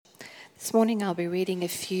This morning I'll be reading a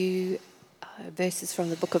few verses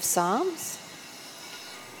from the book of Psalms.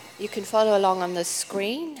 You can follow along on the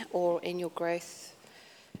screen or in your growth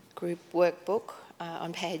group workbook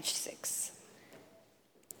on page 6.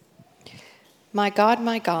 My God,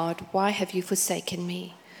 why have you forsaken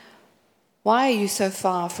me? Why are you so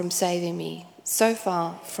far from saving me, so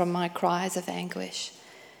far from my cries of anguish?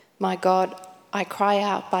 My God, I cry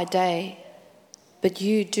out by day, but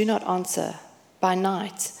you do not answer, by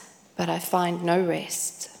night, but I find no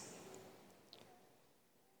rest.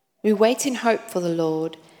 We wait in hope for the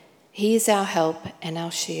Lord. He is our help and our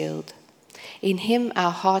shield. In him our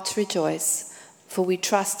hearts rejoice, for we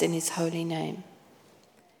trust in his holy name.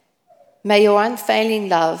 May your unfailing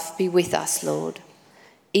love be with us, Lord,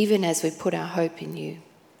 even as we put our hope in you.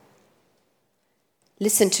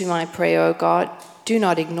 Listen to my prayer, O God. Do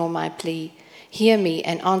not ignore my plea. Hear me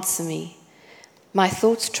and answer me. My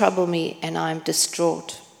thoughts trouble me and I am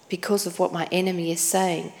distraught because of what my enemy is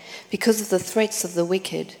saying, because of the threats of the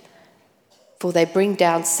wicked, for they bring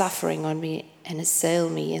down suffering on me and assail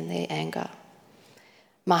me in their anger.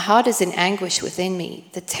 My heart is in anguish within me.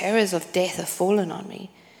 The terrors of death have fallen on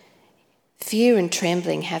me. Fear and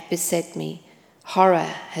trembling have beset me.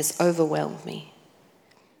 Horror has overwhelmed me.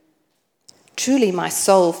 Truly my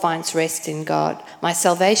soul finds rest in God. My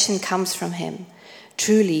salvation comes from him.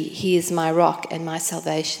 Truly he is my rock and my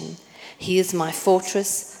salvation. He is my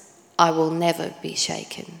fortress. I will never be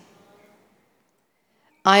shaken.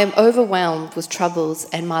 I am overwhelmed with troubles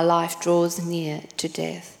and my life draws near to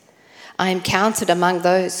death. I am counted among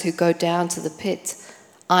those who go down to the pit.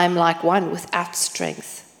 I am like one without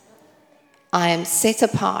strength. I am set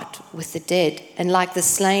apart with the dead and like the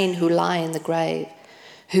slain who lie in the grave,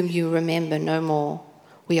 whom you remember no more.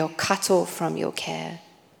 We are cut off from your care.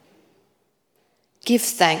 Give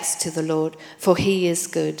thanks to the Lord, for he is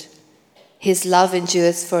good. His love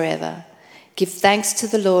endures forever. Give thanks to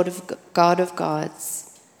the Lord God of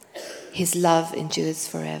gods. His love endures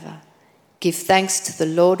forever. Give thanks to the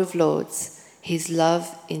Lord of lords. His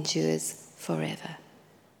love endures forever.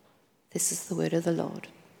 This is the word of the Lord.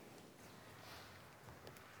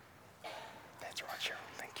 That's right, Cheryl.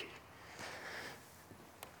 Thank you.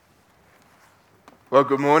 Well,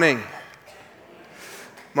 good morning.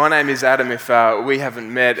 My name is Adam, if we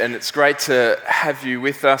haven't met, and it's great to have you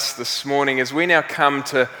with us this morning as we now come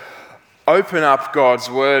to open up God's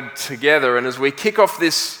Word together, and as we kick off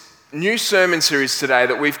this new sermon series today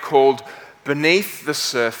that we've called Beneath the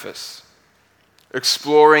Surface,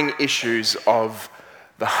 exploring issues of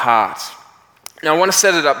the heart. Now, I want to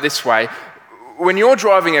set it up this way. When you're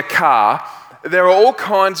driving a car, there are all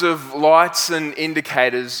kinds of lights and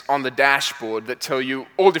indicators on the dashboard that tell you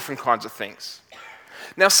all different kinds of things.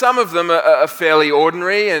 Now, some of them are fairly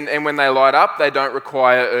ordinary, and when they light up, they don't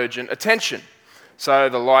require urgent attention. So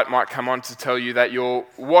the light might come on to tell you that your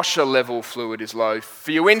washer level fluid is low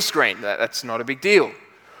for your windscreen. That's not a big deal.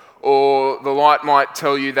 Or the light might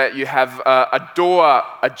tell you that you have a door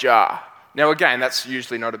ajar. Now, again, that's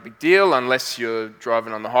usually not a big deal unless you're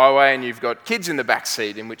driving on the highway and you've got kids in the back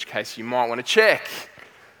seat, in which case you might want to check.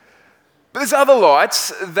 But there's other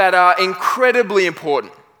lights that are incredibly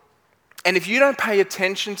important. And if you don't pay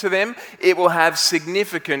attention to them, it will have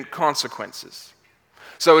significant consequences.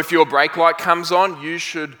 So if your brake light comes on, you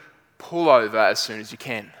should pull over as soon as you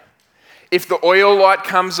can. If the oil light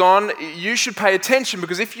comes on, you should pay attention,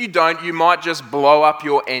 because if you don't, you might just blow up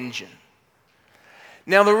your engine.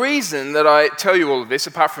 Now, the reason that I tell you all of this,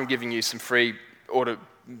 apart from giving you some free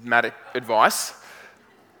automatic advice,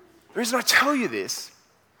 the reason I tell you this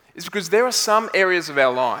is because there are some areas of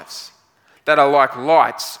our lives that are like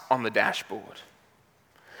lights on the dashboard.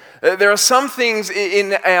 There are some things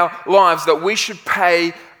in our lives that we should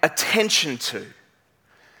pay attention to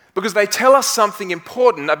because they tell us something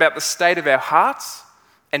important about the state of our hearts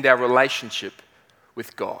and our relationship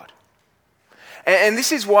with God. And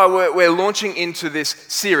this is why we're launching into this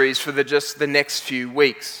series for just the next few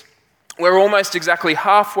weeks. We're almost exactly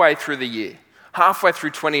halfway through the year, halfway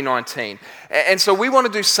through 2019. And so we want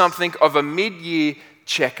to do something of a mid-year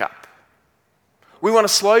checkup. We want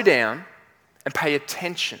to slow down and pay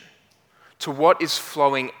attention to what is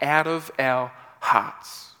flowing out of our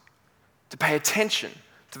hearts, to pay attention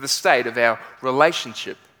to the state of our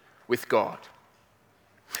relationship with God.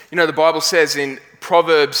 You know, the Bible says in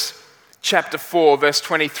Proverbs chapter 4, verse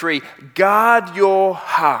 23, guard your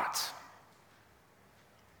heart,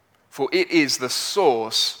 for it is the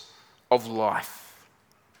source of life.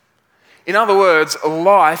 In other words,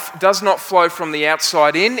 life does not flow from the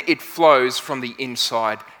outside in, it flows from the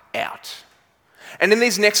inside out. And in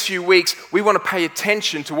these next few weeks, we want to pay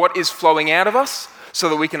attention to what is flowing out of us so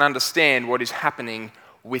that we can understand what is happening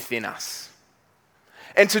within us.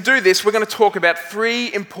 And to do this, we're going to talk about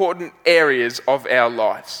three important areas of our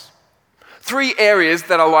lives. Three areas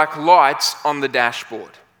that are like lights on the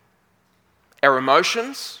dashboard: our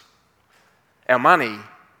emotions, our money,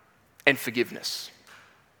 and forgiveness.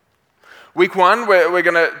 Week one, we're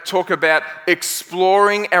going to talk about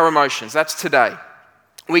exploring our emotions. That's today.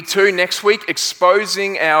 Week two, next week,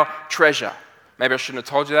 exposing our treasure. Maybe I shouldn't have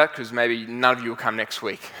told you that because maybe none of you will come next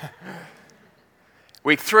week.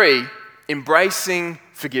 Week three, embracing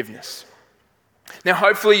forgiveness. Now,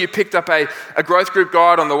 hopefully you picked up a growth group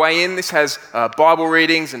guide on the way in. This has Bible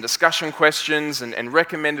readings and discussion questions and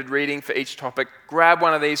recommended reading for each topic. Grab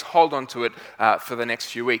one of these, hold on to it for the next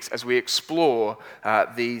few weeks as we explore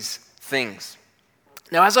these things.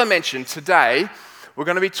 Now, as I mentioned, today we're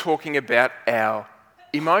going to be talking about our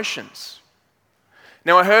emotions.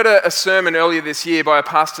 Now, I heard a sermon earlier this year by a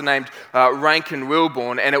pastor named Rankin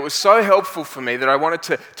Wilborn, and it was so helpful for me that I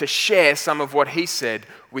wanted to share some of what he said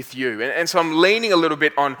with you. And so I'm leaning a little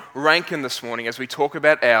bit on Rankin this morning as we talk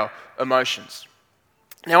about our emotions.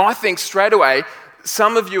 Now, I think straight away,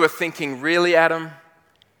 some of you are thinking, really, Adam?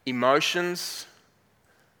 Emotions?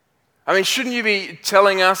 I mean, shouldn't you be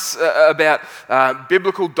telling us about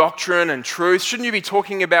biblical doctrine and truth? Shouldn't you be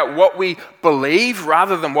talking about what we believe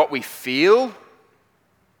rather than what we feel?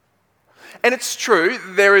 And it's true,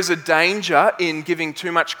 there is a danger in giving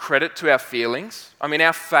too much credit to our feelings. I mean,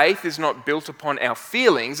 our faith is not built upon our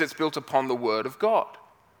feelings, it's built upon the Word of God.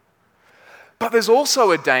 But there's also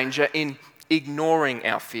a danger in ignoring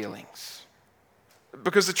our feelings.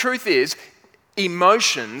 Because the truth is,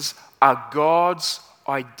 emotions are God's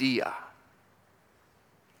idea.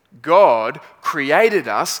 God created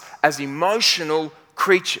us as emotional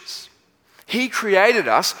creatures. He created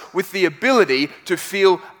us with the ability to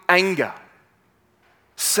feel anger,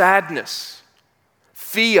 sadness,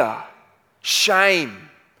 fear, shame,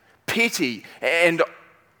 pity, and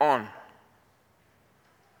on.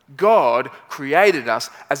 God created us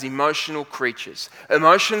as emotional creatures.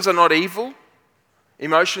 Emotions are not evil.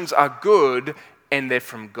 Emotions are good, and they're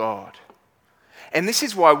from God. And this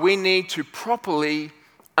is why we need to properly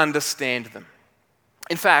understand them.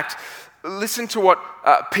 In fact, listen to what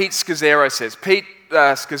Pete Scazzero says. Pete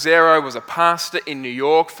Scazzero was a pastor in New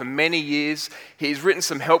York for many years. He's written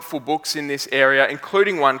some helpful books in this area,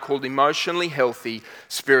 including one called Emotionally Healthy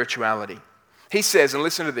Spirituality. He says, and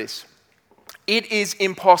listen to this, "It is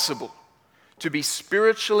impossible to be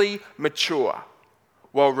spiritually mature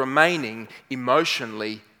while remaining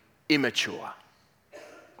emotionally immature."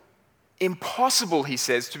 Impossible, he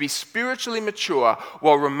says, to be spiritually mature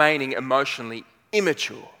while remaining emotionally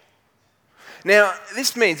immature. Now,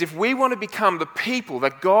 this means if we want to become the people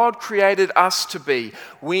that God created us to be,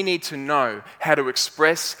 we need to know how to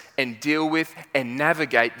express and deal with and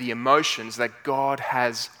navigate the emotions that God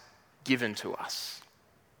has given to us.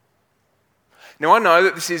 Now, I know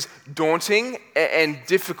that this is daunting and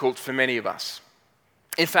difficult for many of us.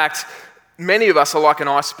 In fact, many of us are like an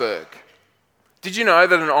iceberg. Did you know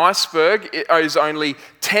that an iceberg is only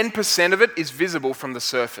 10% of it is visible from the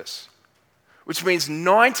surface? Which means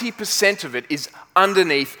 90% of it is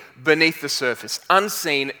beneath the surface,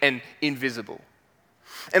 unseen and invisible.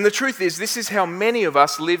 And the truth is, this is how many of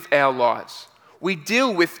us live our lives. We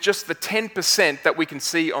deal with just the 10% that we can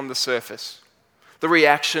see on the surface. The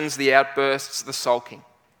reactions, the outbursts, the sulking.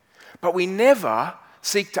 But we never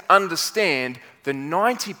seek to understand the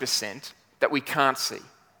 90% that we can't see.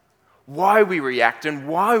 Why we react and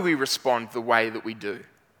why we respond the way that we do.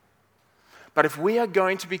 But if we are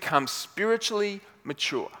going to become spiritually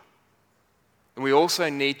mature, then we also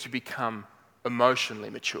need to become emotionally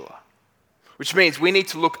mature. Which means we need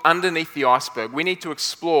to look underneath the iceberg. We need to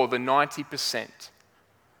explore the 90%.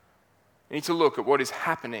 We need to look at what is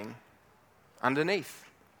happening underneath.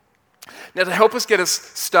 Now, to help us get us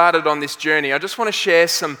started on this journey, I just want to share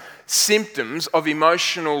some symptoms of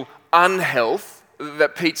emotional unhealth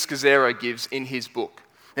that Pete Scazzero gives in his book.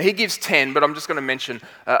 Now, he gives 10, but I'm just going to mention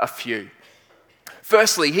a few.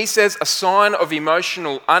 Firstly, he says a sign of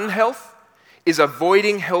emotional unhealth is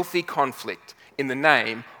avoiding healthy conflict in the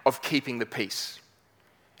name of keeping the peace.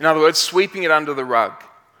 In other words, sweeping it under the rug,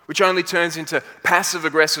 which only turns into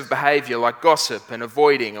passive-aggressive behavior like gossip and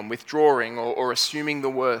avoiding and withdrawing or assuming the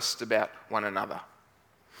worst about one another.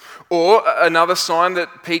 Or another sign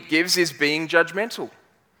that Pete gives is being judgmental,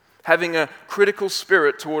 having a critical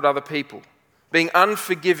spirit toward other people, being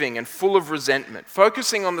unforgiving and full of resentment,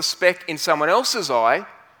 focusing on the speck in someone else's eye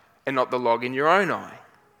and not the log in your own eye.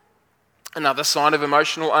 Another sign of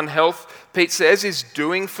emotional unhealth, Pete says, is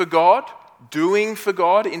doing for God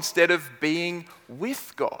instead of being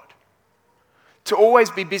with God. to always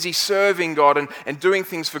be busy serving God and doing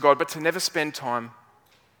things for God, but to never spend time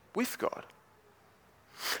with God.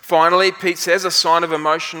 Finally, Pete says a sign of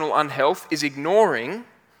emotional unhealth is ignoring,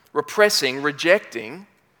 repressing, rejecting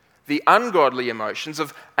the ungodly emotions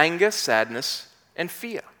of anger, sadness, and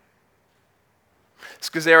fear.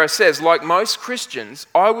 Scazzero says, like most Christians,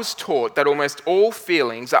 I was taught that almost all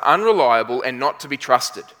feelings are unreliable and not to be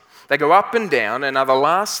trusted. They go up and down and are the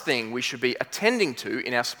last thing we should be attending to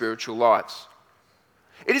in our spiritual lives.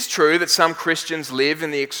 It is true that some Christians live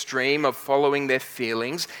in the extreme of following their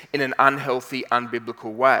feelings in an unhealthy,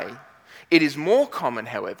 unbiblical way. It is more common,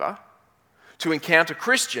 however, to encounter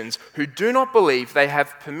Christians who do not believe they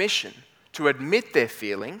have permission to admit their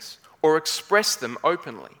feelings or express them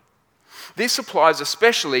openly. This applies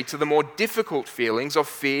especially to the more difficult feelings of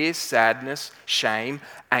fear, sadness, shame,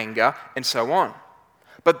 anger, and so on.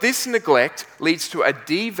 But this neglect leads to a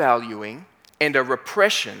devaluing and a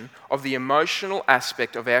repression of the emotional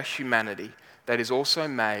aspect of our humanity that is also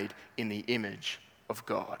made in the image of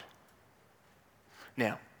God.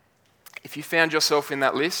 Now, if you found yourself in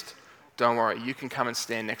that list, don't worry, you can come and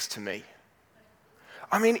stand next to me.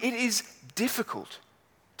 I mean, it is difficult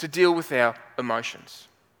to deal with our emotions,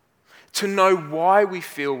 to know why we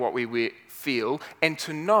feel what we feel, and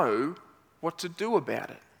to know what to do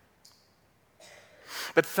about it.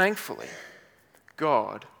 But thankfully,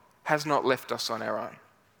 God has not left us on our own.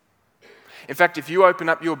 In fact, if you open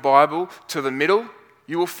up your Bible to the middle,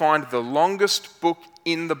 you will find the longest book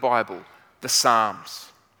in the Bible, the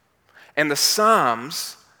Psalms. And the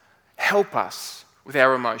Psalms help us with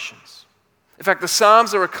our emotions. In fact, the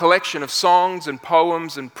Psalms are a collection of songs and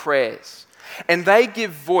poems and prayers, and they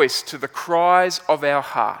give voice to the cries of our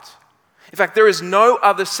heart. In fact, there is no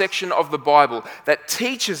other section of the Bible that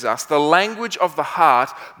teaches us the language of the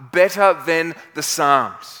heart better than the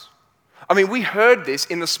Psalms. I mean, we heard this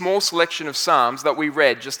in the small selection of Psalms that we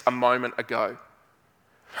read just a moment ago.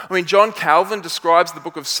 I mean, John Calvin describes the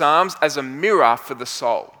book of Psalms as a mirror for the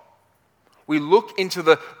soul. We look into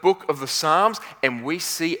the book of the Psalms and we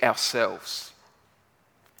see ourselves.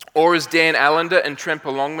 Or as Dan Allender and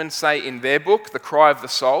Tremper Longman say in their book, The Cry of the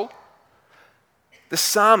Soul, the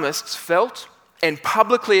psalmists felt and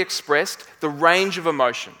publicly expressed the range of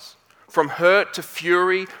emotions, from hurt to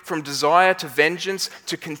fury, from desire to vengeance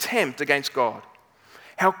to contempt against God.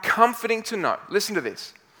 How comforting to know, listen to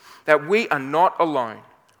this, that we are not alone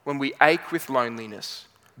when we ache with loneliness,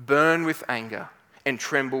 burn with anger, and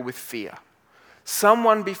tremble with fear.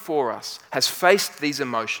 Someone before us has faced these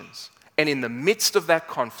emotions, and in the midst of that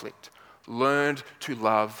conflict, learned to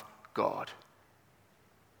love God.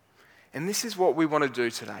 And this is what we want to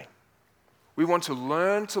do today. We want to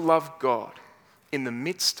learn to love God in the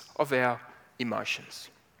midst of our emotions.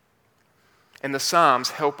 And the Psalms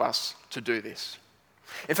help us to do this.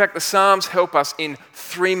 In fact, the Psalms help us in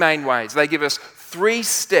three main ways. They give us 3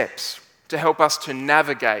 steps to help us to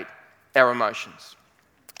navigate our emotions.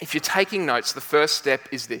 If you're taking notes, the first step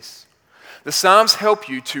is this. The Psalms help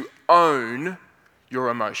you to own your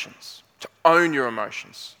emotions. To own your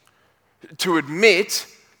emotions. To admit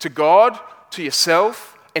to God, to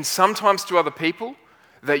yourself, and sometimes to other people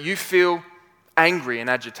that you feel angry and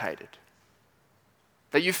agitated.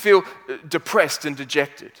 That you feel depressed and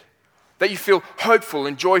dejected. That you feel hopeful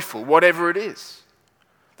and joyful, whatever it is.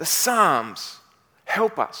 The Psalms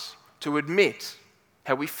help us to admit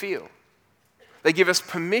how we feel. They give us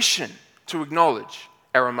permission to acknowledge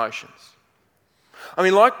our emotions. I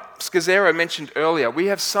mean, like Scazzero mentioned earlier, we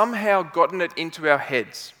have somehow gotten it into our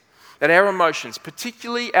heads that our emotions,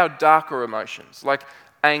 particularly our darker emotions, like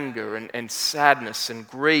anger and sadness and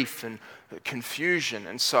grief and confusion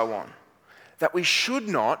and so on, that we should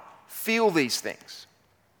not feel these things,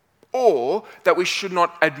 or that we should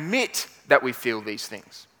not admit that we feel these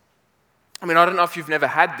things. I mean, I don't know if you've never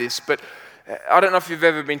had this, but I don't know if you've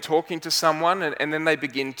ever been talking to someone and then they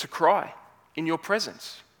begin to cry in your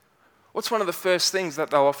presence. What's one of the first things that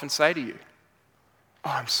they'll often say to you? Oh,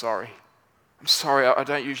 I'm sorry, I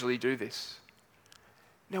don't usually do this.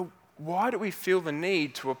 Now, why do we feel the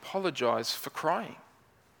need to apologize for crying?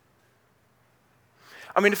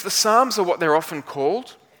 I mean, if the Psalms are what they're often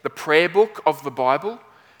called, the prayer book of the Bible,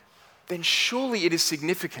 then surely it is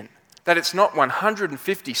significant that it's not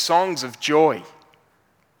 150 songs of joy.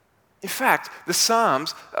 In fact, the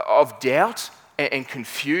Psalms of doubt and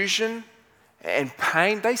confusion and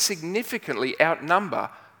pain, they significantly outnumber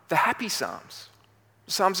the happy Psalms,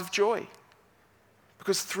 the Psalms of joy.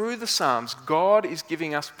 Because through the Psalms, God is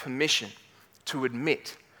giving us permission to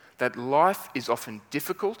admit that life is often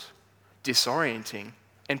difficult, disorienting,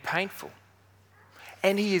 and painful.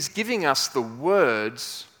 And He is giving us the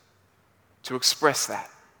words to express that.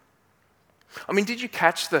 I mean, did you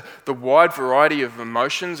catch the wide variety of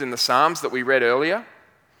emotions in the Psalms that we read earlier?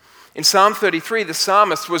 In Psalm 33, the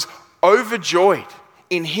psalmist was overjoyed.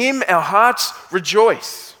 In him our hearts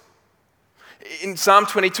rejoice. In Psalm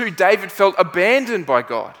 22, David felt abandoned by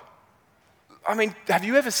God. I mean, have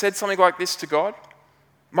you ever said something like this to God?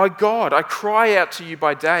 My God, I cry out to you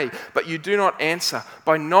by day, but you do not answer.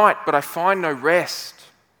 By night, but I find no rest.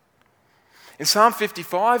 In Psalm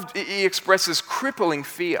 55, he expresses crippling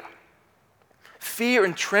fear. Fear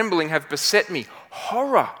and trembling have beset me.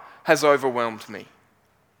 Horror has overwhelmed me.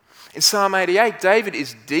 In Psalm 88, David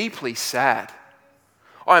is deeply sad.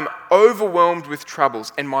 I am overwhelmed with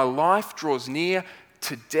troubles, and my life draws near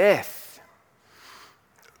to death.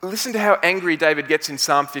 Listen to how angry David gets in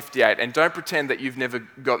Psalm 58, and don't pretend that you've never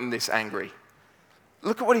gotten this angry.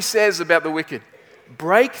 Look at what he says about the wicked.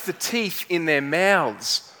 Break the teeth in their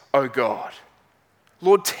mouths, O God.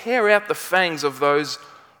 Lord, tear out the fangs of those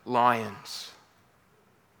lions.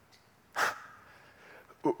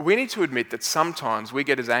 We need to admit that sometimes we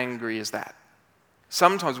get as angry as that.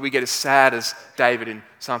 Sometimes we get as sad as David in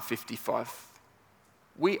Psalm 55.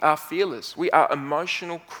 We are feelers. We are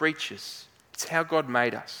emotional creatures. It's how God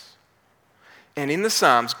made us. And in the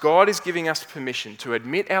Psalms, God is giving us permission to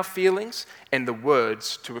admit our feelings and the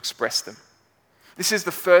words to express them. This is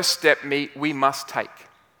the first step we must take.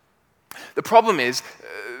 The problem is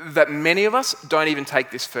that many of us don't even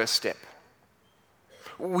take this first step.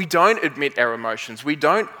 We don't admit our emotions. We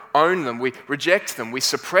don't own them. We reject them. We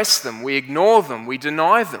suppress them. We ignore them. We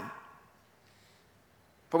deny them.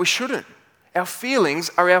 But we shouldn't. Our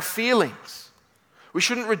feelings are our feelings. We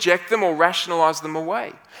shouldn't reject them or rationalize them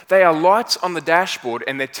away. They are lights on the dashboard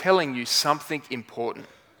and they're telling you something important.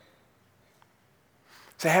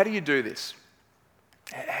 So how do you do this?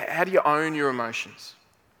 How do you own your emotions?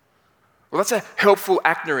 Well, that's a helpful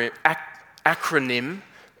acronym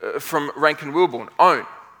from Rankin Wilbourn. OWN.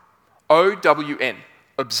 O-W-N.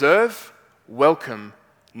 Observe, welcome,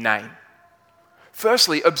 name.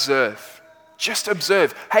 Firstly, observe. Just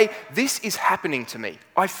observe. Hey, this is happening to me.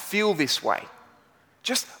 I feel this way.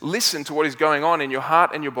 Just listen to what is going on in your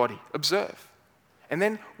heart and your body. Observe. And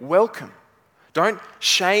then welcome. Don't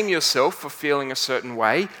shame yourself for feeling a certain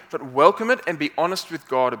way, but welcome it and be honest with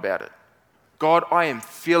God about it. God, I am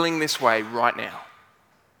feeling this way right now.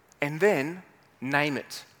 And then name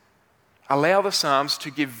it. Allow the Psalms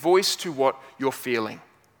to give voice to what you're feeling.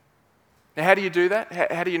 Now, how do you do that?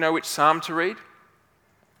 How do you know which psalm to read?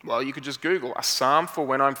 Well, you could just Google a psalm for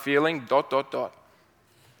when I'm feeling ...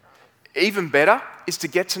 Even better is to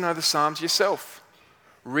get to know the Psalms yourself.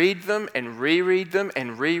 Read them and reread them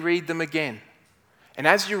and reread them again. And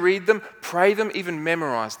as you read them, pray them, even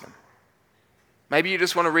memorize them. Maybe you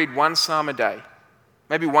just want to read one psalm a day.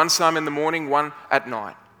 Maybe one psalm in the morning, one at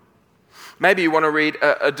night. Maybe you want to read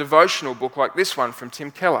a devotional book like this one from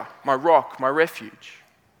Tim Keller, My Rock, My Refuge.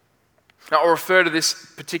 Now, I'll refer to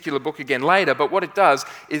this particular book again later, but what it does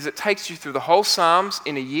is it takes you through the whole Psalms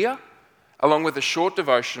in a year, along with a short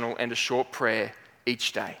devotional and a short prayer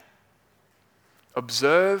each day.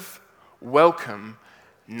 Observe, welcome,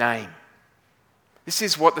 name. This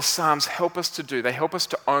is what the Psalms help us to do. They help us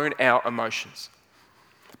to own our emotions.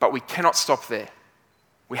 But we cannot stop there.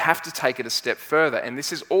 We have to take it a step further, and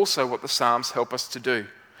this is also what the Psalms help us to do.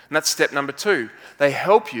 And that's step number 2. They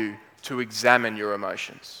help you to examine your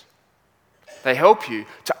emotions. They help you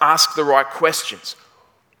to ask the right questions.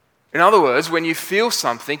 In other words, when you feel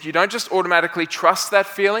something, you don't just automatically trust that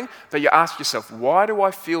feeling, but you ask yourself, why do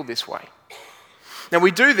I feel this way? Now,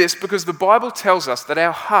 we do this because the Bible tells us that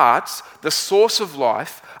our hearts, the source of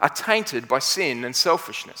life, are tainted by sin and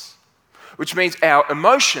selfishness, which means our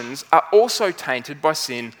emotions are also tainted by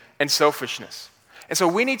sin and selfishness. And so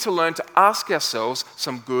we need to learn to ask ourselves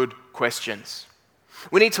some good questions.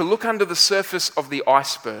 We need to look under the surface of the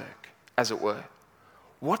iceberg, as it were.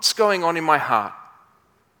 What's going on in my heart?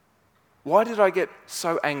 Why did I get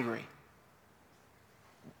so angry?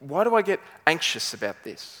 Why do I get anxious about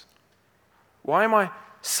this? Why am I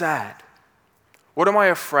sad? What am I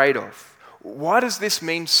afraid of? Why does this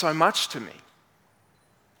mean so much to me?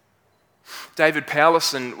 David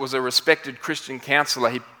Powlison was a respected Christian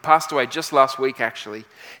counselor. He passed away just last week, actually.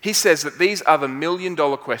 He says that these are the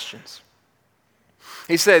million-dollar questions.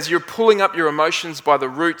 He says you're pulling up your emotions by the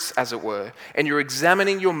roots, as it were, and you're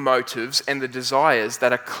examining your motives and the desires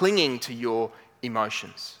that are clinging to your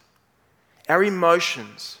emotions. Our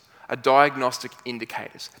emotions are diagnostic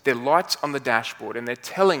indicators. They're lights on the dashboard, and they're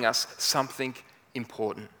telling us something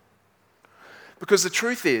important. Because the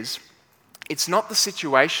truth is, it's not the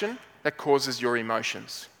situation that causes your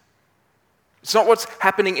emotions. It's not what's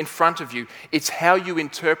happening in front of you, it's how you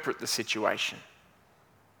interpret the situation.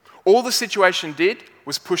 All the situation did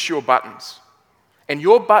was push your buttons. And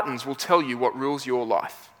your buttons will tell you what rules your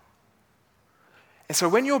life. And so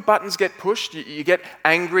when your buttons get pushed, you get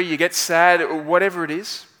angry, you get sad, or whatever it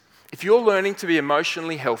is, if you're learning to be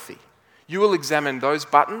emotionally healthy, you will examine those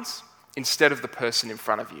buttons instead of the person in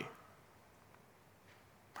front of you.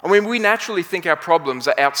 I mean, we naturally think our problems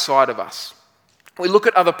are outside of us. We look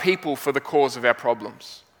at other people for the cause of our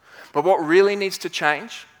problems. But what really needs to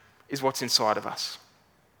change is what's inside of us.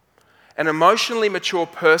 An emotionally mature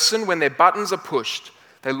person, when their buttons are pushed,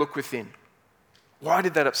 they look within. Why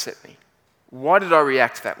did that upset me? Why did I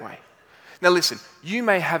react that way? Now listen, you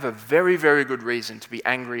may have a very, very good reason to be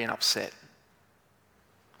angry and upset.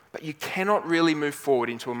 But you cannot really move forward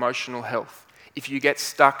into emotional health if you get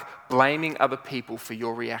stuck blaming other people for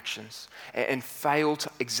your reactions and fail to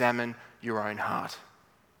examine your own heart.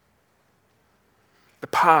 The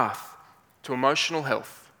path to emotional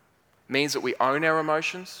health means that we own our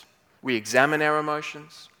emotions, we examine our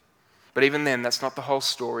emotions, but even then, that's not the whole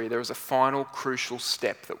story. There is a final crucial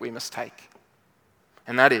step that we must take.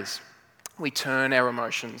 And that is, we turn our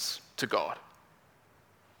emotions to God.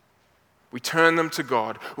 We turn them to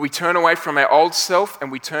God. We turn away from our old self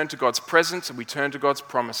and we turn to God's presence and we turn to God's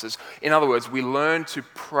promises. In other words, we learn to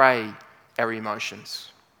pray our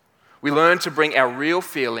emotions. We learn to bring our real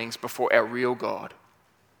feelings before our real God.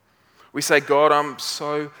 We say, God, I'm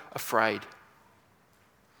so afraid.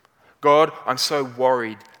 God, I'm so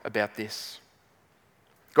worried about this.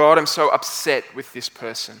 God, I'm so upset with this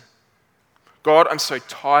person. God, I'm so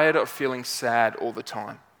tired of feeling sad all the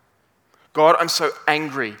time. God, I'm so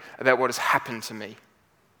angry about what has happened to me.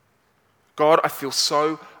 God, I feel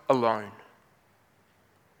so alone.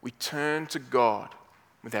 We turn to God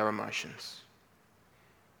with our emotions.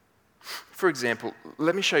 For example,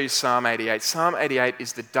 let me show you Psalm 88. Psalm 88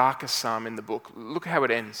 is the darkest psalm in the book. Look how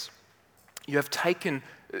it ends. The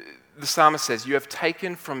psalmist says, you have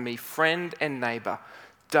taken from me friend and neighbor.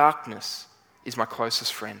 Darkness is my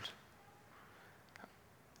closest friend.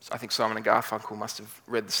 I think Simon and Garfunkel must have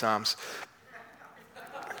read the Psalms.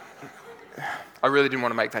 I really didn't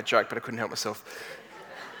want to make that joke, but I couldn't help myself.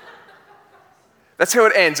 That's how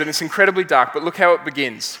it ends, and it's incredibly dark, but look how it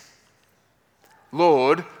begins.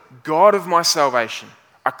 Lord, God of my salvation,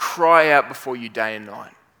 I cry out before you day and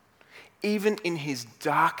night. Even in his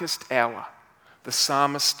darkest hour, the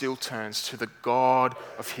psalmist still turns to the God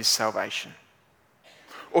of his salvation.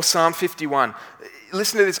 Or Psalm 51.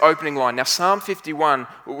 Listen to this opening line. Now, Psalm 51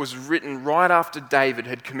 was written right after David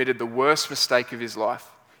had committed the worst mistake of his life.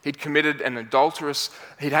 He'd had an adulterous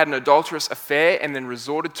affair and then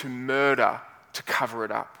resorted to murder to cover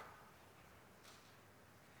it up.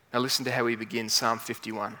 Now listen to how he begins Psalm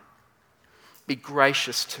 51. Be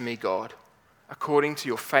gracious to me, God, according to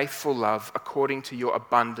your faithful love, according to your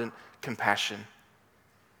abundant compassion.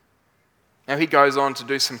 Now he goes on to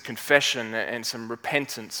do some confession and some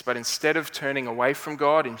repentance, but instead of turning away from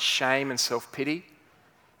God in shame and self-pity,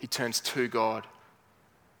 he turns to God.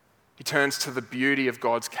 He turns to the beauty of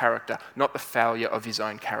God's character, not the failure of his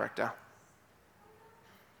own character.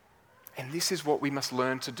 And this is what we must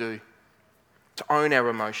learn to do, to own our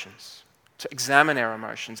emotions, to examine our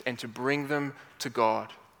emotions, and to bring them to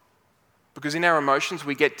God. Because in our emotions,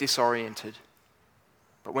 we get disoriented.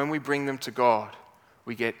 But when we bring them to God,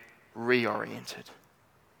 we get reoriented.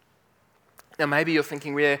 Now maybe you're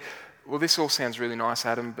thinking, well, this all sounds really nice,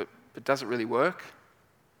 Adam, but does it really work?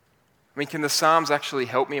 I mean, can the Psalms actually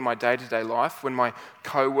help me in my day-to-day life when my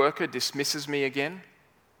co-worker dismisses me again?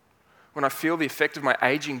 When I feel the effect of my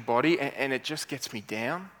aging body and it just gets me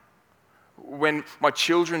down? When my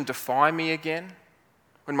children defy me again?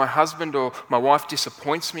 When my husband or my wife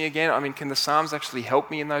disappoints me again? I mean, can the Psalms actually help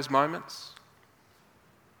me in those moments?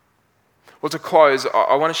 Well, to close,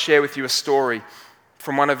 I want to share with you a story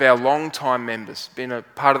from one of our long-time members, been a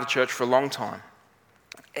part of the church for a long time.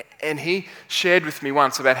 And he shared with me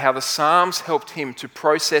once about how the Psalms helped him to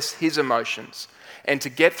process his emotions and to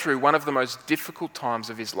get through one of the most difficult times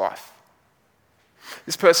of his life.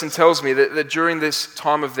 This person tells me that during this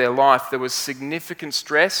time of their life, there was significant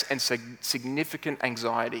stress and significant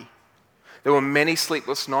anxiety. There were many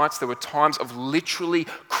sleepless nights. There were times of literally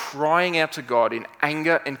crying out to God in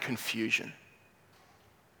anger and confusion.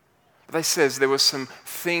 But they says there were some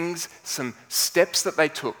things, some steps that they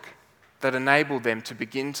took that enabled them to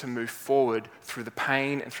begin to move forward through the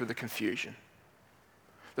pain and through the confusion.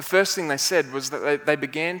 The first thing they said was that they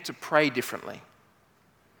began to pray differently.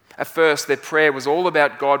 At first, their prayer was all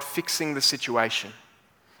about God fixing the situation.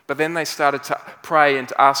 But then they started to pray and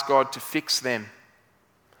to ask God to fix them.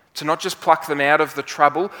 To not just pluck them out of the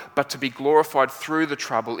trouble, but to be glorified through the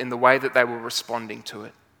trouble in the way that they were responding to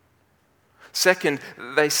it. Second,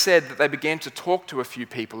 they said that they began to talk to a few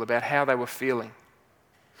people about how they were feeling.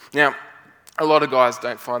 Now, a lot of guys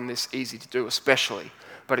don't find this easy to do, especially,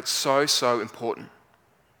 but it's so important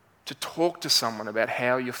to talk to someone about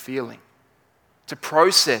how you're feeling, to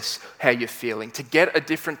process how you're feeling, to get a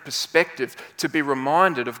different perspective, to be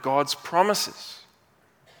reminded of God's promises.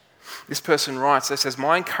 This person writes, they says,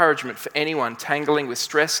 my encouragement for anyone tangling with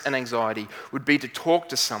stress and anxiety would be to talk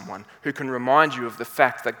to someone who can remind you of the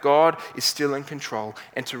fact that God is still in control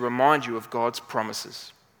and to remind you of God's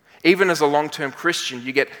promises. Even as a long-term Christian,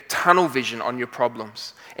 you get tunnel vision on your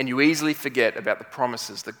problems and you easily forget about the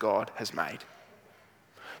promises that God has made.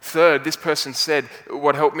 Third, this person said,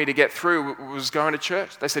 what helped me to get through was going to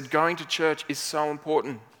church. They said, going to church is so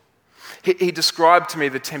important. He described to me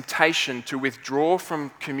the temptation to withdraw from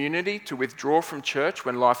community, to withdraw from church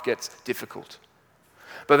when life gets difficult.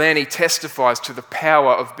 But then he testifies to the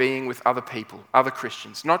power of being with other people, other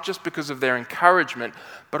Christians, not just because of their encouragement,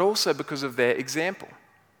 but also because of their example.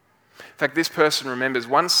 In fact, this person remembers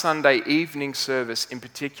one Sunday evening service in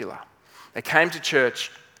particular. They came to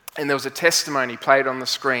church and there was a testimony played on the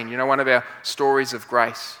screen, one of our stories of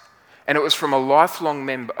grace. And it was from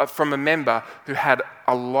a member who had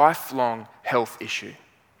a lifelong health issue.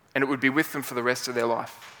 And it would be with them for the rest of their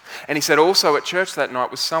life. And he said also at church that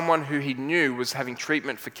night was someone who he knew was having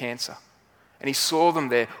treatment for cancer. And he saw them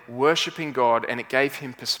there worshiping God, and it gave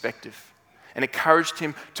him perspective. And encouraged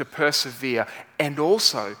him to persevere and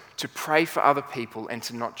also to pray for other people and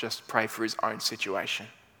to not just pray for his own situation.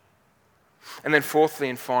 And then fourthly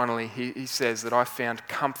and finally, he says that I found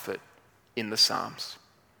comfort in the Psalms.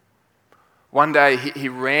 One day, he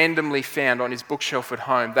randomly found on his bookshelf at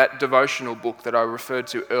home that devotional book that I referred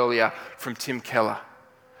to earlier from Tim Keller.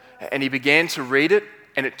 And he began to read it,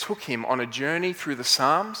 and it took him on a journey through the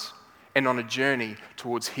Psalms and on a journey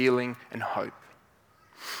towards healing and hope.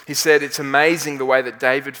 He said, it's amazing the way that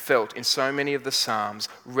David felt in so many of the Psalms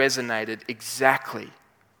resonated exactly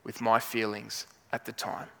with my feelings at the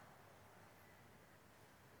time.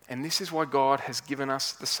 And this is why God has given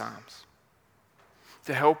us the Psalms,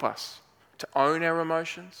 to help us to own our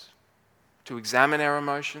emotions, to examine our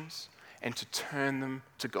emotions, and to turn them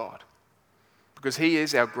to God. Because He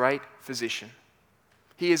is our great physician.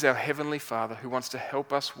 He is our Heavenly Father who wants to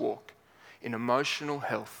help us walk in emotional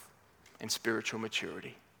health and spiritual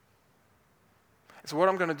maturity. So what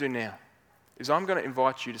I'm going to do now is I'm going to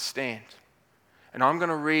invite you to stand, and I'm going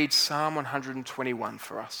to read Psalm 121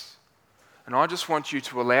 for us. And I just want you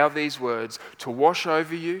to allow these words to wash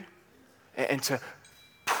over you and to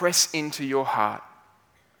press into your heart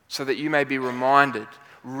so that you may be reminded,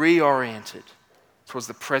 reoriented towards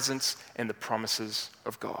the presence and the promises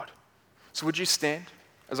of God. So would you stand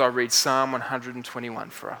as I read Psalm 121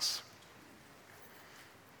 for us?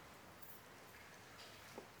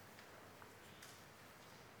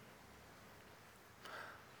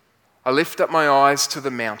 I lift up my eyes to the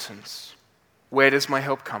mountains. Where does my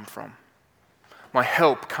help come from? My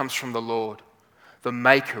help comes from the Lord, the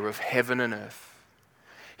maker of heaven and earth.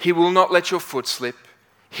 He will not let your foot slip.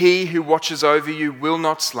 He who watches over you will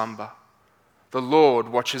not slumber. The Lord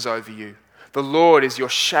watches over you. The Lord is your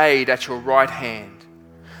shade at your right hand.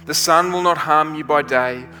 The sun will not harm you by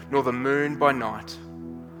day, nor the moon by night.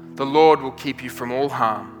 The Lord will keep you from all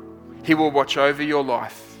harm. He will watch over your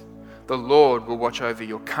life. The Lord will watch over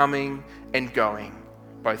your coming and going,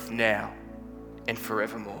 both now and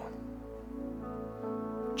forevermore.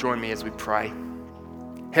 Join me as we pray.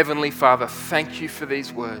 Heavenly Father, thank you for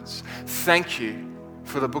these words. Thank you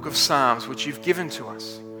for the book of Psalms, which you've given to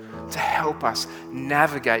us to help us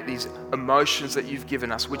navigate these emotions that you've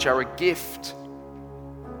given us, which are a gift.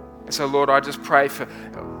 And so, Lord, I just pray for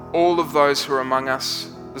all of those who are among us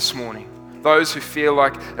this morning, those who feel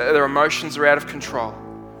like their emotions are out of control.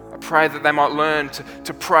 I pray that they might learn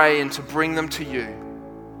to pray and to bring them to you.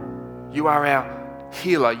 You are our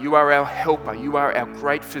healer. You are our helper. You are our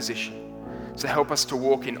great physician. So help us to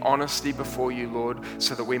walk in honesty before you, Lord,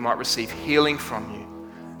 so that we might receive healing from you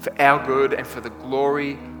for our good and for the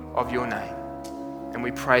glory of your name. And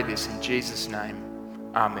we pray this in Jesus'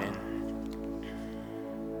 name. Amen.